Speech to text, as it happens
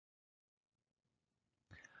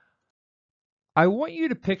I want you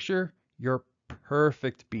to picture your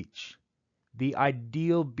perfect beach, the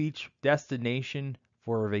ideal beach destination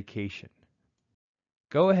for a vacation.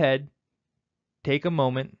 Go ahead, take a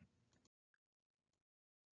moment.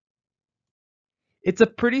 It's a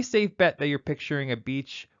pretty safe bet that you're picturing a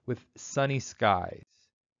beach with sunny skies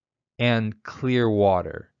and clear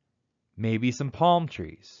water, maybe some palm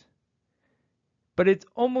trees. But it's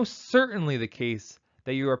almost certainly the case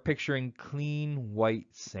that you are picturing clean white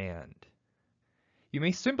sand. You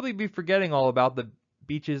may simply be forgetting all about the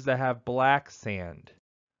beaches that have black sand,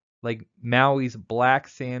 like Maui's Black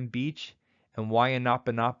Sand Beach and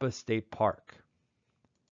Wayanapa State Park,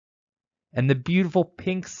 and the beautiful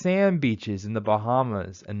pink sand beaches in the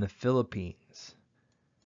Bahamas and the Philippines,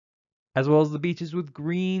 as well as the beaches with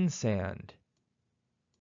green sand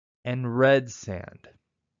and red sand.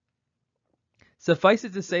 Suffice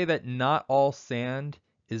it to say that not all sand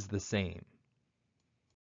is the same.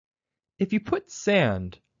 If you put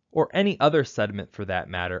sand, or any other sediment for that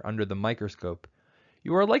matter, under the microscope,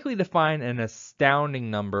 you are likely to find an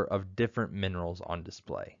astounding number of different minerals on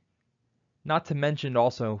display. Not to mention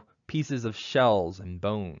also pieces of shells and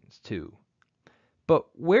bones, too. But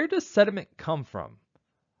where does sediment come from?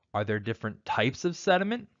 Are there different types of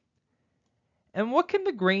sediment? And what can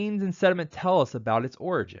the grains in sediment tell us about its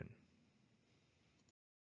origin?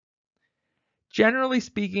 Generally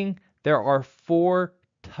speaking, there are 4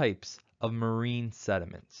 types of marine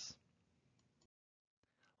sediments: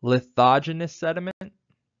 lithogenous sediment,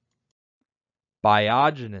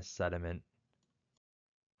 biogenous sediment,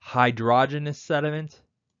 hydrogenous sediment,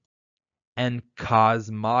 and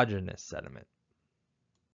COSMOgenous sediment.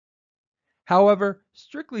 However,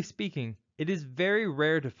 strictly speaking, it is very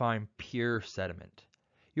rare to find pure sediment.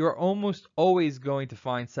 You are almost always going to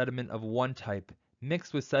find sediment of one type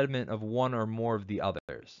mixed with sediment of one or more of the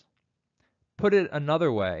others. Put it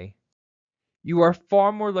another way, you are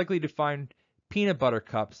far more likely to find peanut butter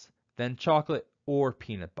cups than chocolate or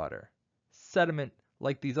peanut butter. Sediment,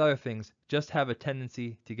 like these other things, just have a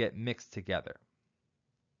tendency to get mixed together.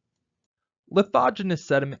 Lithogenous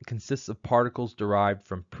sediment consists of particles derived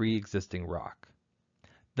from pre-existing rock.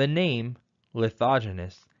 The name,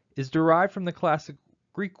 lithogenous, is derived from the classic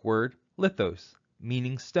Greek word lithos,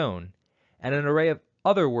 meaning stone, and an array of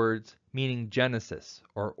other words meaning genesis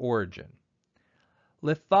or origin.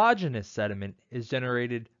 Lithogenous sediment is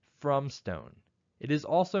generated from stone. It is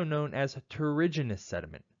also known as terrigenous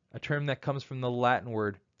sediment, a term that comes from the Latin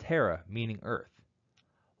word terra, meaning earth.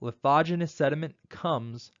 Lithogenous sediment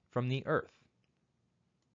comes from the earth.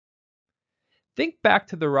 Think back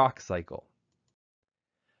to the rock cycle.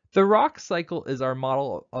 The rock cycle is our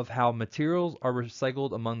model of how materials are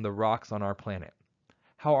recycled among the rocks on our planet,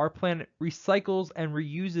 how our planet recycles and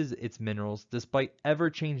reuses its minerals despite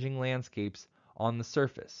ever-changing landscapes on the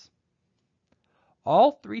surface.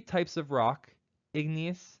 All 3 types of rock,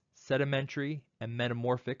 igneous, sedimentary, and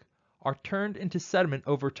metamorphic, are turned into sediment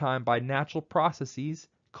over time by natural processes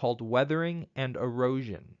called weathering and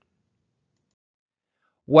erosion.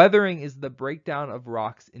 Weathering is the breakdown of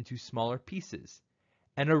rocks into smaller pieces,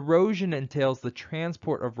 and erosion entails the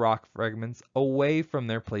transport of rock fragments away from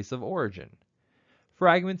their place of origin.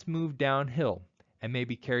 Fragments move downhill and may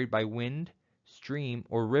be carried by wind, stream,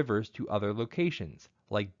 or rivers to other locations,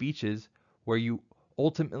 like beaches, where you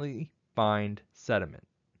ultimately find sediment.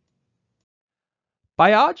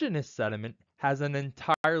 Biogenous sediment has an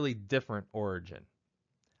entirely different origin.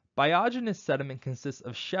 Biogenous sediment consists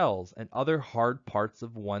of shells and other hard parts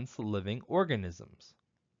of once living organisms.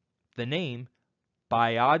 The name,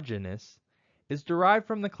 biogenous, is derived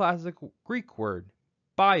from the classic Greek word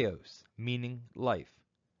bios, meaning life.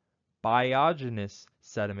 Biogenous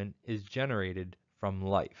sediment is generated from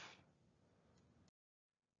life.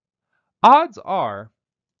 Odds are,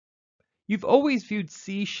 you've always viewed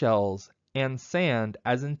seashells and sand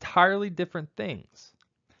as entirely different things.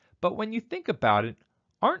 But when you think about it,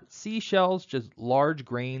 aren't seashells just large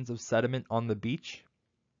grains of sediment on the beach?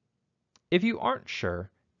 If you aren't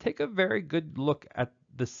sure, take a very good look at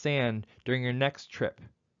the sand during your next trip.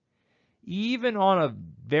 Even on a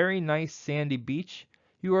very nice sandy beach,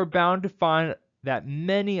 you are bound to find that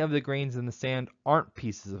many of the grains in the sand aren't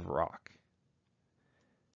pieces of rock.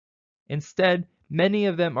 Instead, many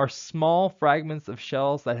of them are small fragments of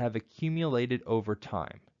shells that have accumulated over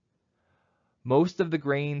time. Most of the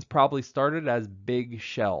grains probably started as big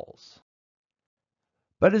shells.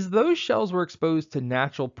 But as those shells were exposed to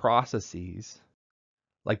natural processes,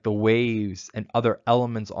 like the waves and other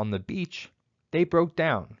elements on the beach, they broke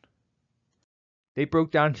down. They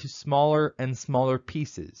broke down to smaller and smaller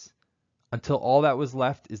pieces, until all that was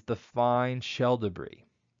left is the fine shell debris.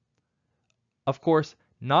 Of course,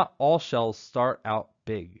 Not all shells start out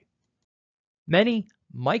big. Many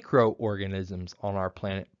microorganisms on our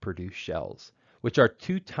planet produce shells, which are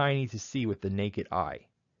too tiny to see with the naked eye.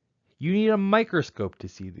 You need a microscope to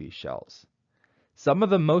see these shells. Some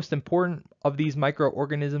of the most important of these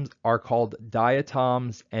microorganisms are called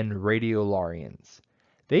diatoms and radiolarians.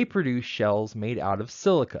 They produce shells made out of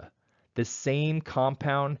silica, the same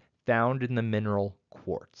compound found in the mineral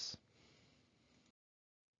quartz.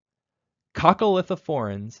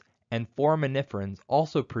 Coccolithophorans and foraminiferans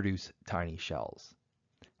also produce tiny shells.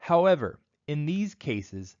 However, in these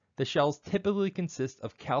cases, the shells typically consist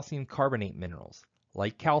of calcium carbonate minerals,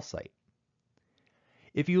 like calcite.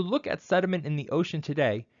 If you look at sediment in the ocean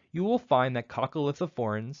today, you will find that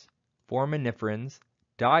coccolithophorans, foraminiferans,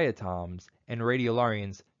 diatoms, and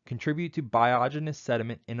radiolarians contribute to biogenous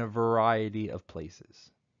sediment in a variety of places.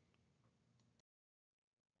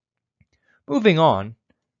 Moving on,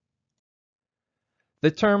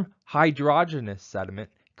 the term hydrogenous sediment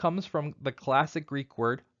comes from the classic Greek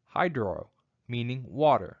word hydro, meaning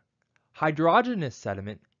water. Hydrogenous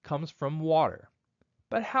sediment comes from water.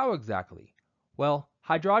 But how exactly? Well,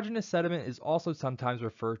 hydrogenous sediment is also sometimes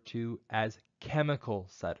referred to as chemical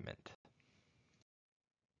sediment.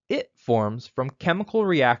 It forms from chemical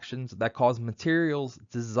reactions that cause materials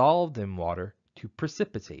dissolved in water to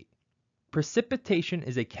precipitate. Precipitation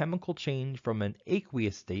is a chemical change from an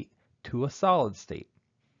aqueous state to a solid state.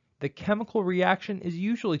 The chemical reaction is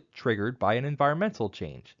usually triggered by an environmental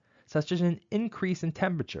change, such as an increase in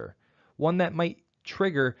temperature, one that might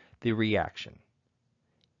trigger the reaction.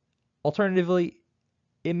 Alternatively,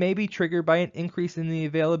 it may be triggered by an increase in the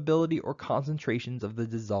availability or concentrations of the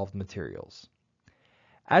dissolved materials.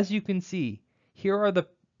 As you can see, here are the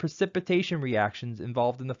precipitation reactions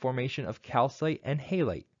involved in the formation of calcite and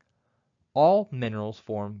halite. All minerals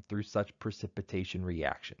form through such precipitation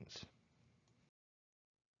reactions.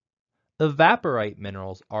 Evaporite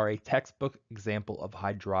minerals are a textbook example of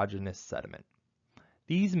hydrogenous sediment.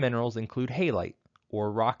 These minerals include halite,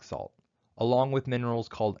 or rock salt, along with minerals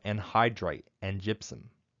called anhydrite and gypsum.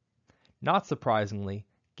 Not surprisingly,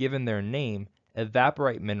 given their name,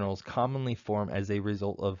 evaporite minerals commonly form as a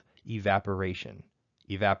result of evaporation,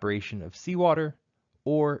 evaporation of seawater,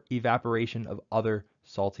 or evaporation of other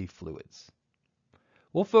salty fluids.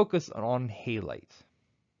 We'll focus on halite.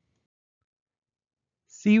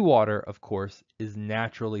 Seawater, of course, is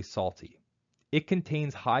naturally salty. It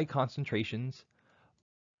contains high concentrations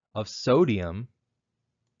of sodium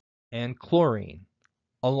and chlorine,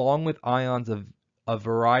 along with ions of a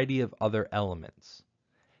variety of other elements.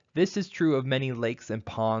 This is true of many lakes and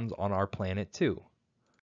ponds on our planet too,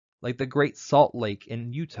 like the Great Salt Lake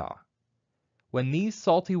in Utah. When these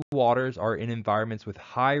salty waters are in environments with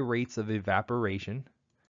high rates of evaporation,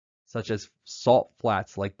 such as salt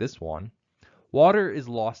flats like this one, water is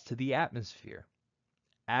lost to the atmosphere.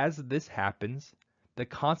 As this happens, the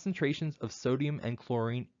concentrations of sodium and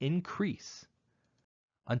chlorine increase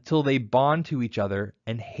until they bond to each other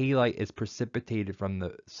and halite is precipitated from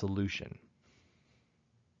the solution.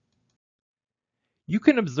 You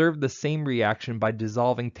can observe the same reaction by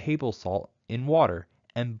dissolving table salt in water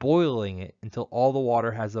and boiling it until all the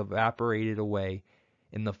water has evaporated away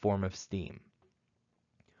in the form of steam.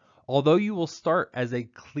 Although you will start as a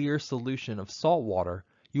clear solution of salt water,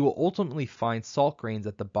 you will ultimately find salt grains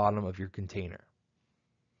at the bottom of your container.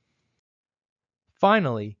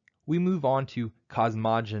 Finally, we move on to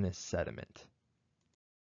COSMOgenous sediment.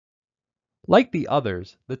 Like the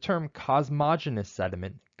others, the term COSMOgenous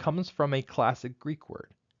sediment comes from a classic Greek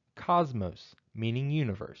word, cosmos, meaning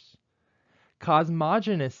universe.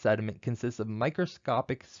 COSMOgenous sediment consists of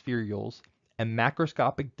microscopic spherules and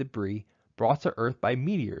macroscopic debris brought to Earth by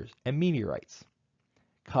meteors and meteorites.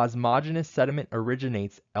 COSMOgenous sediment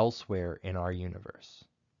originates elsewhere in our universe.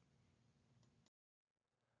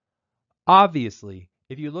 Obviously,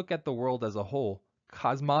 if you look at the world as a whole,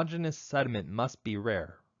 COSMOgenous sediment must be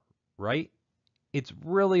rare, right? It's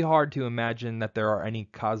really hard to imagine that there are any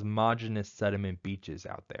COSMOgenous sediment beaches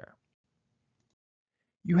out there.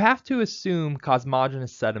 You have to assume COSMOgenous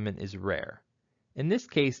sediment is rare. In this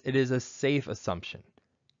case, it is a safe assumption.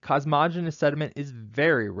 COSMOgenous sediment is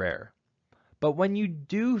very rare. But when you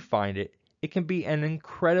do find it, it can be an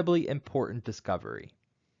incredibly important discovery.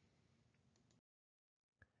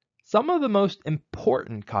 Some of the most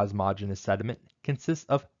important COSMOgenous sediment consists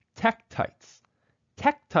of tektites.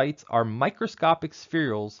 Tektites are microscopic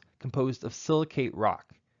spherules composed of silicate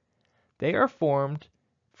rock. They are formed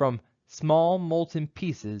from small molten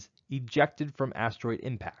pieces ejected from asteroid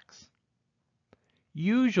impacts.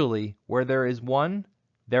 Usually, where there is one,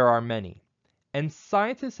 there are many, and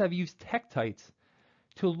scientists have used tektites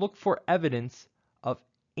to look for evidence of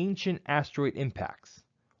ancient asteroid impacts,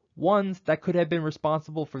 ones that could have been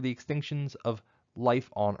responsible for the extinctions of life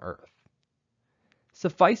on Earth.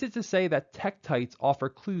 Suffice it to say that tektites offer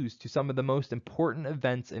clues to some of the most important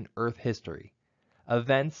events in Earth history,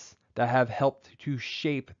 events that have helped to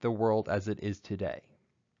shape the world as it is today.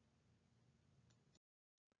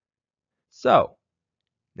 So,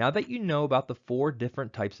 now that you know about the 4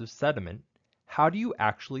 different types of sediment, how do you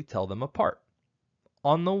actually tell them apart?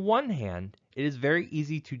 On the one hand, it is very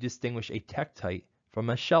easy to distinguish a tektite from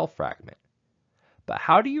a shell fragment. But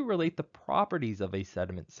how do you relate the properties of a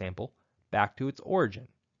sediment sample back to its origin?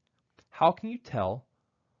 How can you tell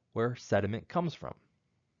where sediment comes from?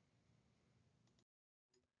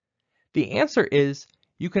 The answer is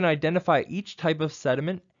you can identify each type of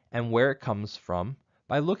sediment and where it comes from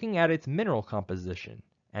by looking at its mineral composition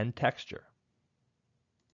and texture.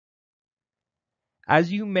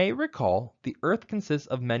 As you may recall, the Earth consists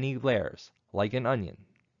of many layers, like an onion.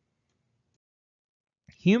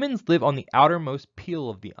 Humans live on the outermost peel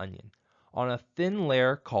of the onion, on a thin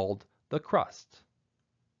layer called the crust.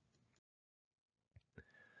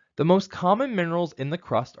 The most common minerals in the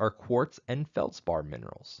crust are quartz and feldspar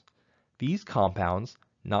minerals. These compounds,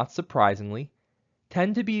 not surprisingly,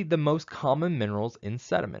 tend to be the most common minerals in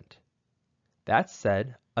sediment. That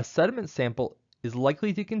said, a sediment sample is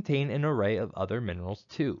likely to contain an array of other minerals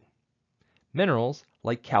too. Minerals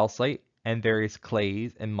like calcite and various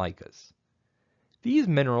clays and micas. These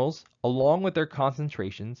minerals, along with their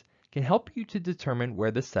concentrations, can help you to determine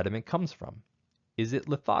where the sediment comes from. Is it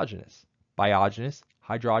lithogenous, biogenous,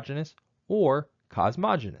 hydrogenous, or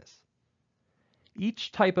COSMOgenous?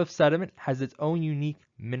 Each type of sediment has its own unique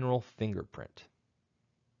mineral fingerprint.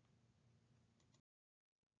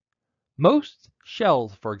 Most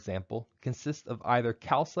shells, for example, consist of either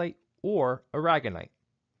calcite or aragonite,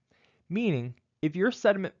 meaning if your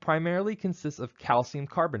sediment primarily consists of calcium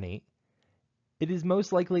carbonate, it is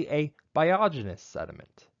most likely a biogenous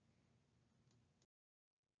sediment.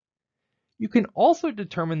 You can also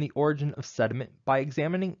determine the origin of sediment by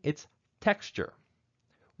examining its texture.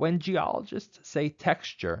 When geologists say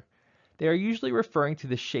texture, they are usually referring to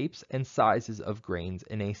the shapes and sizes of grains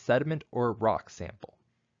in a sediment or rock sample.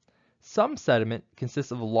 Some sediment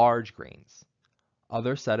consists of large grains.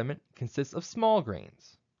 Other sediment consists of small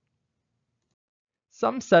grains.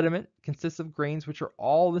 Some sediment consists of grains which are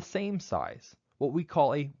all the same size, what we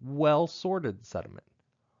call a well-sorted sediment.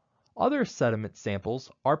 Other sediment samples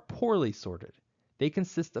are poorly sorted. They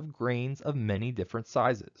consist of grains of many different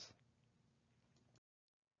sizes.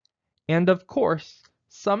 And of course,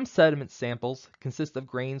 some sediment samples consist of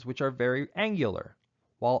grains which are very angular,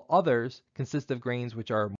 while others consist of grains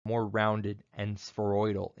which are more rounded and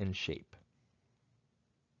spheroidal in shape.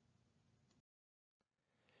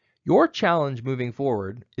 Your challenge moving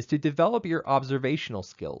forward is to develop your observational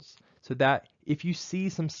skills so that if you see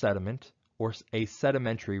some sediment or a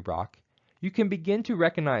sedimentary rock, you can begin to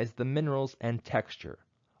recognize the minerals and texture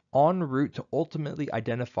en route to ultimately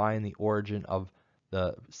identifying the origin of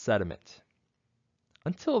the sediment.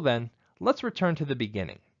 Until then, let's return to the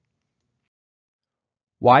beginning.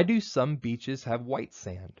 Why do some beaches have white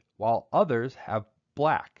sand while others have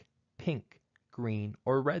black, pink, green,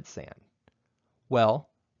 or red sand? Well,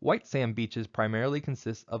 white sand beaches primarily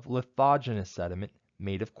consist of lithogenous sediment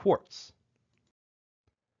made of quartz.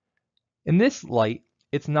 In this light,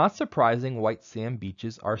 it's not surprising white sand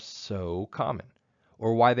beaches are so common,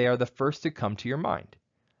 or why they are the first to come to your mind.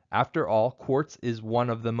 After all, quartz is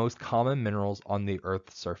one of the most common minerals on the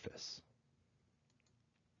Earth's surface.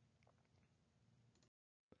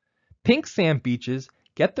 Pink sand beaches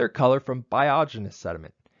get their color from biogenous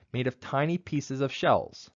sediment, made of tiny pieces of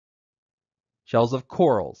shells. Shells of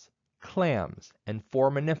corals, clams, and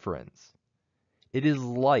foraminiferans. It is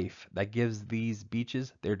life that gives these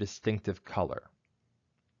beaches their distinctive color.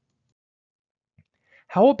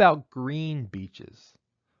 How about green beaches?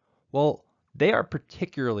 Well, they are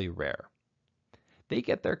particularly rare. They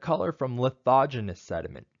get their color from lithogenous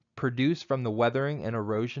sediment, produced from the weathering and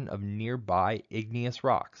erosion of nearby igneous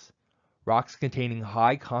rocks, rocks containing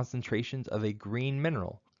high concentrations of a green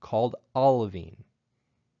mineral called olivine.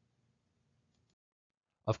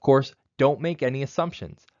 Of course, don't make any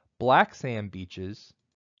assumptions. Black sand beaches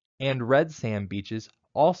and red sand beaches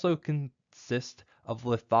also consist of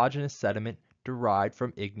lithogenous sediment derived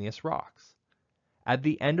from igneous rocks. At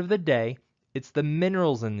the end of the day, it's the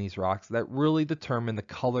minerals in these rocks that really determine the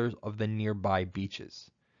colors of the nearby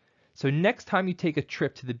beaches. So next time you take a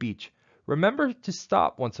trip to the beach, remember to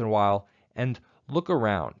stop once in a while and look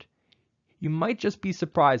around. You might just be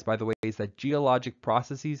surprised by the ways that geologic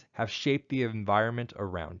processes have shaped the environment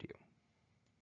around you.